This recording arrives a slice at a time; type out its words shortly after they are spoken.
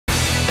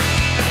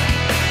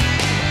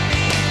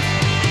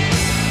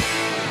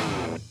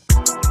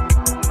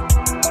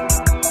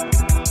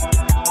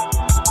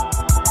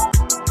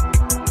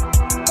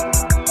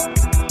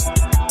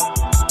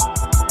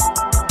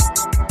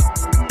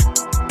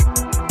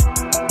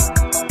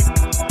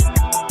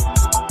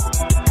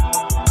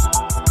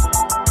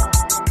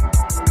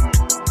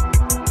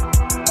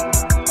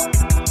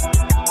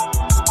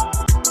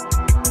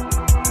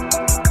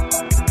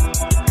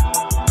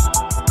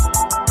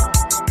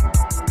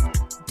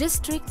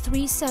District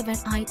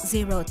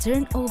 3780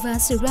 turnover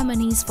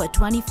ceremonies for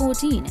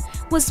 2014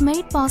 was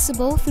made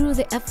possible through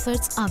the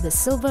efforts of the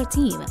Silver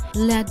Team,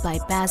 led by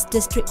past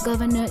District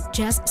Governor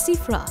Jess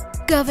Cifra.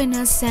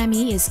 Governor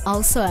Sammy is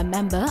also a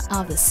member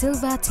of the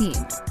Silver Team.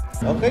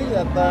 Okay,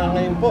 at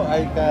ngayon po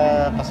ay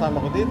kasama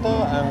ko dito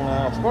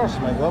ang, of course,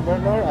 my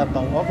governor at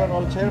ang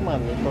overall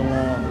chairman itong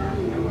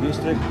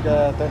District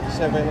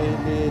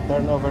 3780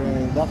 turnover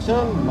and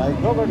induction, my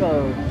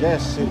governor,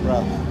 Jess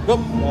Cifra.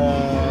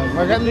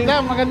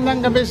 Magandang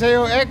gabi sa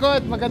iyo, Eko,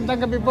 at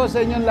magandang gabi po sa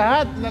inyong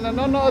lahat na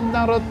nanonood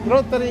ng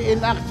Rotary in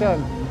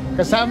Action.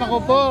 Kasama ko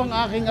po ang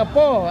aking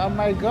apo, ang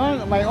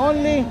my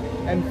only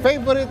and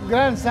favorite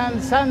grandson,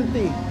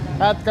 Santi.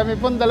 At kami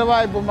pong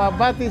dalawa ay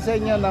bumabati sa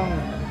inyo ng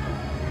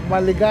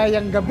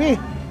maligayang gabi.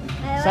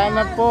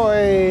 Sana po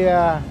ay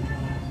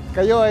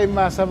kayo ay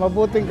sa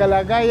mabuting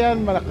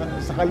kalagayan,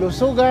 sa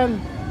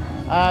kalusugan,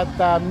 at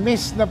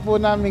miss na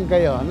po namin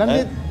kayo.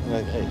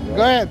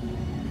 Go ahead.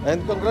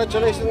 And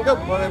congratulations,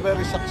 Gob, for a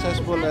very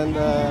successful and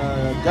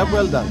job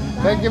well done.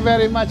 Thank you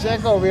very much,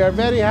 Eko. We are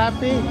very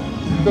happy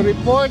to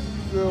report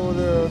to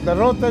the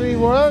Rotary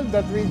world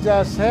that we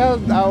just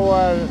held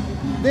our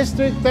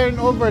District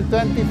Turnover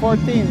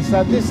 2014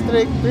 sa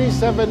District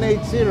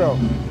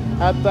 3780.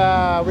 At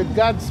with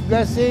God's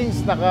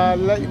blessings,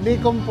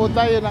 nakalikom po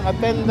tayo ng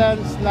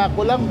attendance na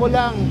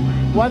kulang-kulang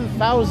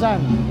 1,000.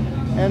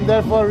 And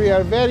therefore, we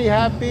are very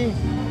happy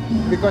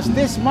because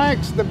this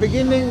marks the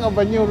beginning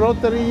of a new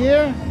Rotary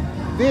year.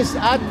 This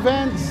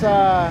advents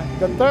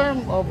the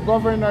term of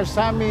Governor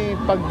Sammy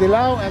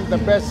Pagdilao and the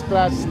Best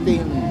Class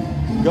Team.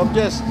 Gob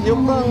Jess,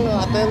 yung bang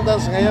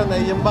attendance ngayon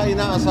ay yung ba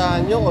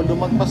inaasahan nyo o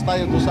lumagpas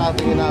tayo doon sa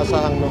ating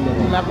inaasahang numero?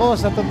 Nako,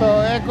 sa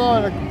totoo,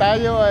 Eko,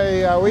 tayo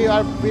ay we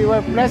were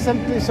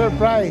pleasantly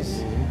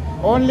surprised.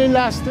 Only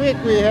last week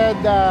we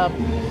had a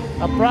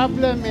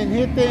problem in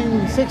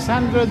hitting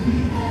 600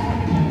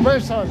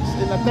 persons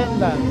in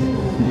attendance.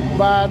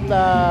 But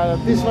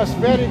this was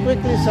very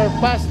quickly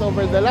surpassed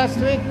over the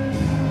last week.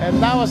 And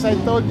now, as I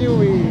told you,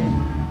 we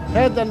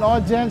had an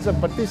audience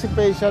of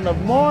participation of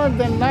more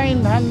than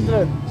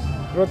 900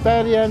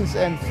 Rotarians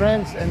and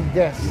friends and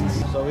guests.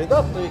 So with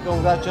that, we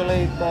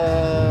congratulate,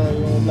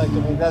 we would like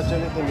to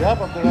congratulate on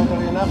behalf of the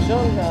Rotary in Action,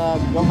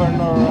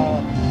 Governor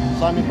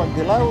Sammy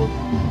Pagdilao,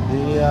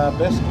 the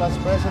Best Class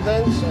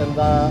Presidents, and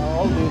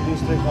all the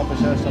district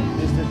officers of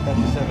District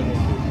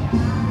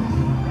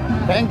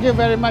 3780. Thank you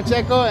very much,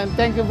 Eko, and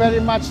thank you very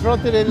much,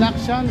 Rotary in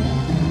Action,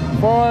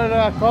 for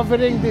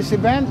covering this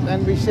event,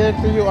 and we share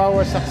to you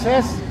our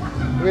success.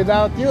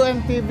 Without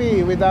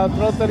UNTV, without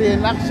Rotary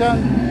in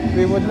Action,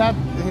 we would not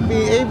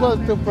be able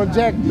to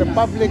project the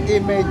public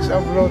image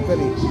of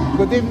Rotary.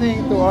 Good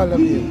evening to all of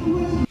you.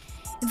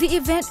 The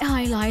event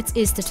highlights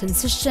is the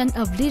transition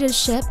of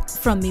leadership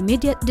from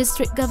immediate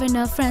District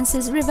Governor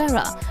Francis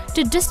Rivera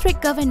to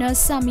District Governor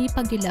Sammy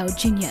Pagdilao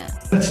Jr.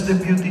 That's the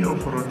beauty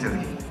of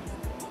Rotary.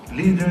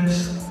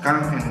 Leaders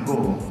come and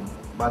go,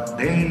 but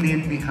they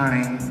leave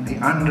behind the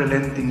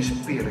unrelenting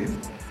spirit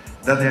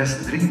that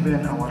has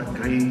driven our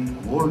great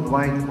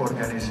worldwide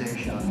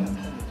organization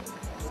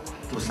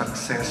to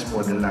success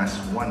for the last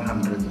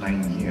 109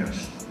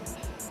 years.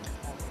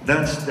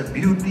 That's the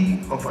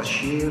beauty of a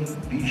shared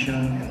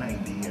vision and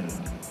ideal.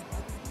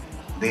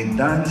 They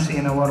dance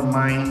in our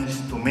minds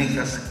to make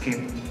us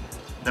keep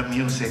the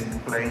music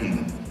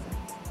playing.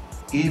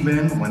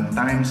 Even when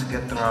times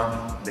get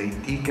rough, they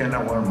tickle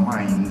our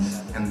minds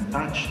and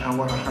touch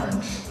our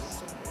hearts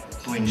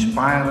to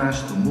inspire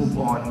us to move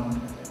on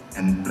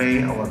and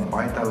play our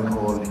vital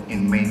role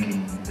in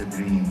making the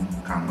dream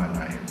come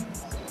alive.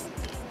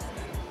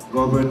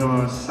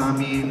 Governor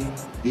Sammy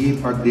D.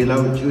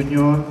 Pagdilao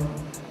Jr.,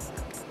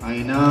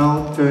 I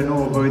now turn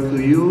over to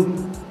you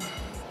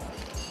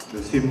the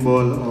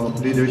symbol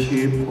of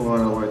leadership for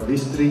our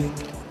district.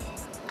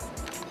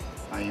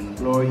 I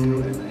implore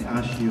you and I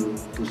ask you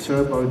to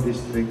serve our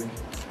district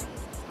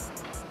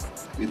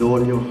with all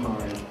your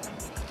heart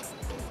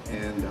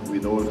and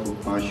with all your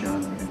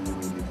passion and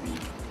humility.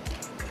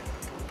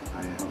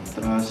 I have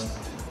trust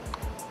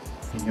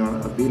in your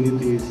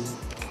abilities,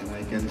 and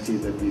I can see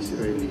that this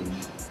early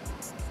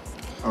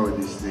our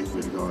district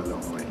will go a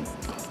long way.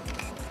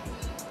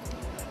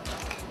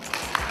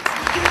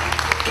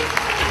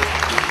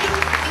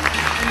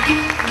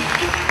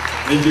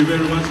 Thank you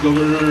very much,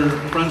 Governor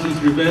Francis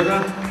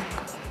Rivera.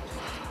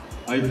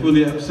 I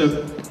fully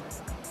accept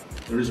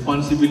the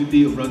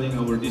responsibility of running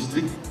our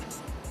district,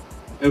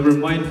 ever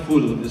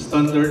mindful of the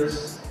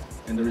standards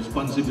and the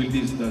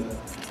responsibilities that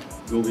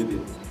go with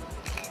it.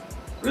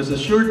 Rest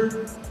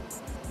assured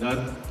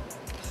that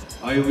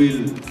I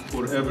will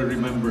forever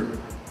remember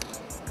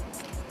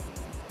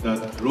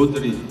that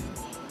Rotary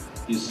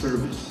is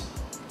service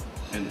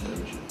and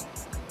fellowship.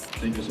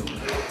 Thank you so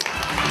much.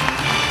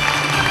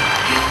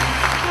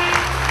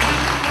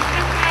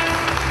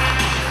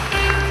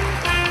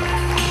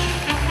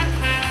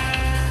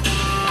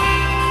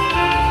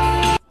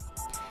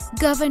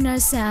 Governor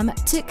Sam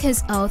took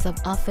his oath of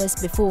office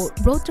before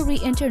Rotary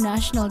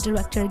International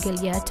Director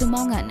Gilia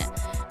Tumongan.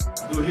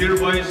 Do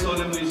hereby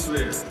solemnly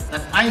swear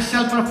that I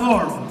shall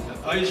perform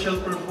I shall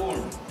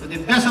perform to the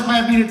best of my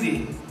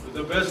ability to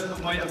the best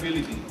of my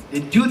ability the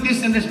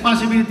duties and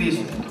responsibilities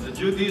the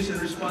duties and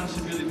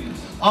responsibilities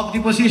of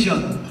the position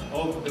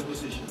of the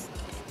position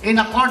in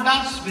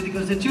accordance with the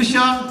Constitution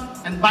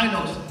and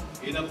bylaws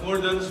in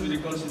accordance with the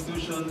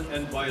Constitution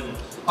and bylaws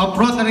of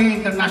Rotary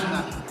International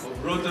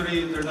of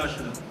Rotary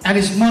International and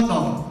its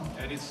motto,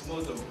 and its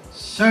motto,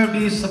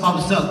 service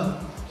above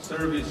self,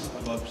 service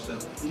above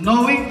self,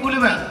 knowing fully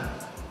well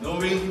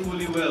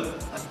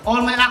that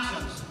all my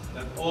actions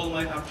all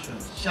my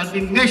actions shall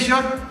be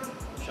measured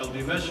shall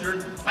be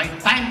measured by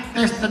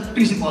time-tested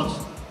principles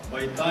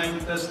by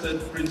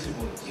time-tested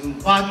principles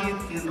embodied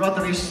in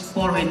Rotary's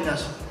four-way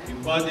test.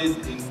 embodied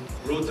in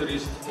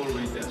Rotary's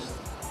four-way test.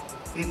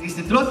 It is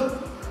the truth,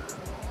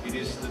 It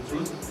is the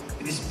truth,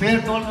 it is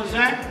fair to all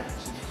concerned, it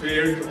is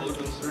fair to all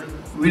concerned,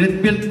 will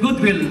it build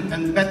goodwill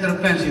and better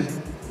friendship,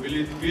 will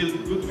it build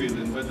goodwill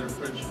and better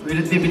friendship, will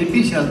it be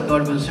beneficial to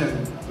all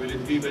concerned. will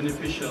it be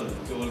beneficial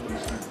to all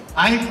concerned.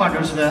 I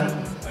further swear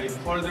I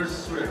further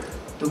swear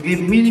to give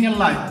meaning and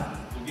life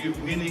to give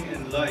meaning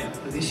and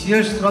life to this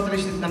year's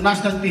Rotary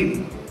International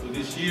theme, to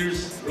this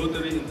year's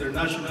Rotary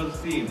International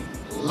theme,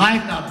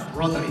 Light Up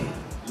Rotary,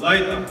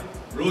 Light Up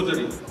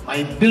Rotary,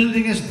 by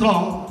building a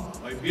strong,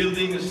 by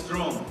building a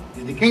strong,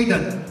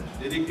 dedicated,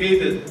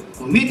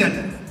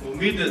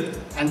 committed,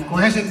 and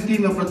cohesive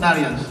team of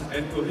Rotarians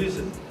and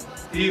cohesive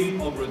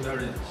team of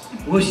Rotarians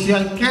who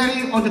shall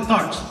carry on the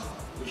torch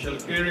who shall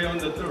carry on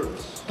the torch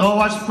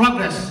towards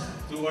progress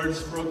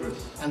towards progress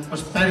and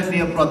prosperity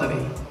of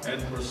Rotary, and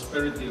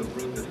prosperity of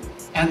Rotary,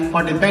 and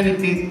for the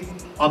benefit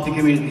of the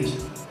communities.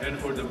 and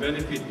for the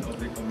benefit of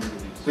the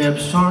communities. We have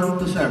sworn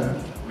to serve.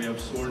 We have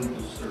sworn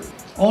to serve.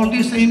 All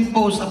this I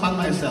impose upon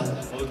myself,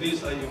 All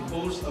this I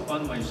impose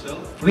upon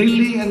myself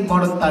freely and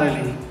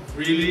voluntarily,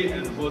 freely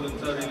and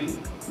voluntarily,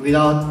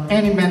 without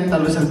any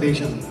mental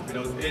reservation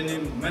without any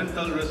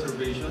mental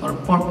reservation or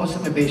purpose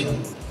of evasion.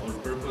 or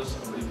purpose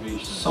of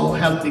evasion. So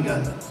help me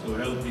God. So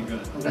help me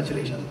God.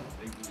 Congratulations.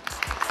 Thank you.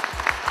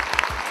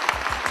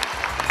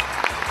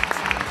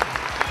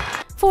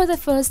 For the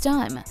first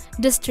time,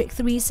 District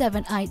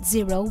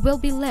 3780 will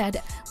be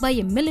led by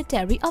a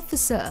military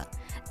officer.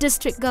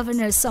 District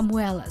Governor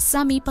Samuel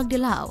Sami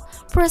Pagdilao,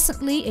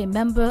 presently a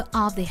member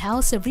of the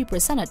House of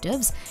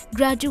Representatives,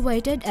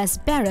 graduated as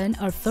Baron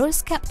or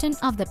First Captain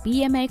of the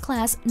PMA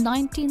Class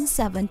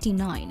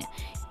 1979.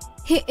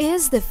 He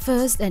is the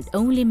first and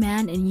only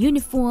man in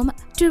uniform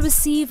to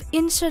receive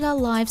Inshallah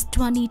Life's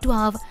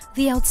 2012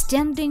 The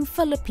Outstanding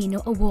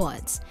Filipino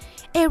Awards.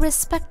 A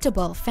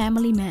respectable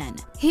family man,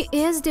 he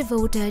is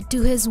devoted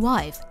to his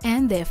wife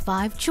and their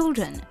 5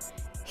 children.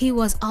 He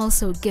was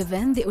also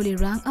given the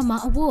Ulirang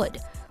Ama Award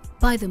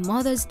by the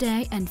Mother's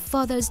Day and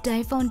Father's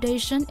Day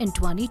Foundation in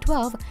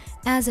 2012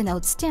 as an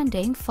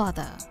outstanding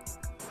father.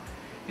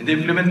 In the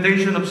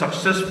implementation of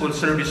successful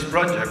service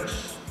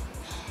projects,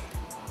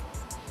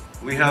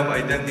 we have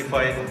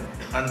identified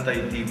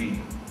anti-TB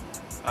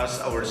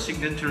as our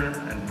signature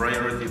and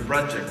priority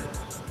project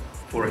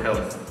for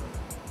health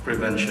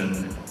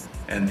prevention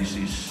and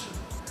disease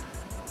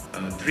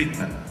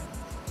treatment.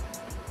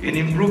 In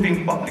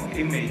improving public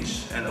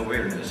image and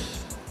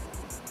awareness,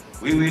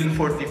 we will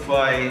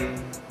fortify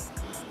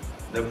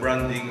the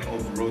branding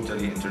of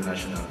Rotary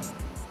International.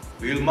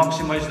 We will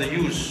maximize the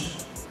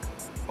use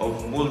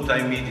of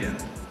multimedia.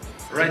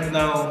 Right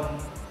now,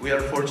 we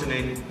are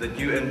fortunate that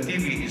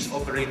UNTV is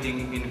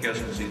operating in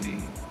Quezon City.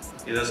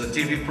 It has a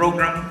TV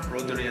program,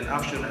 Rotary in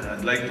Action, and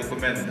I'd like to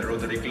commend the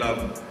Rotary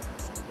Club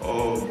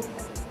of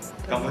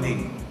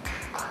Kamuning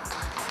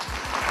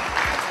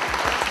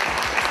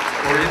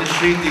for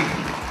initiating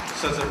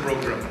such a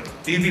program.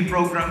 TV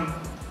program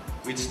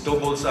which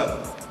doubles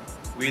up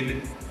with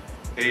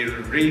a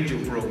radio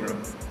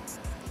program.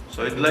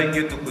 So I'd like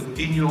you to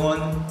continue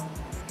on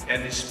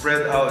and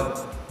spread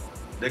out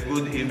the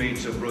good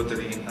image of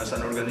Rotary as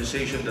an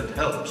organization that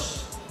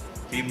helps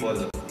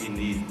people in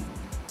need.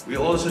 We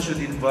also should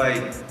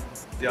invite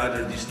the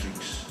other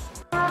districts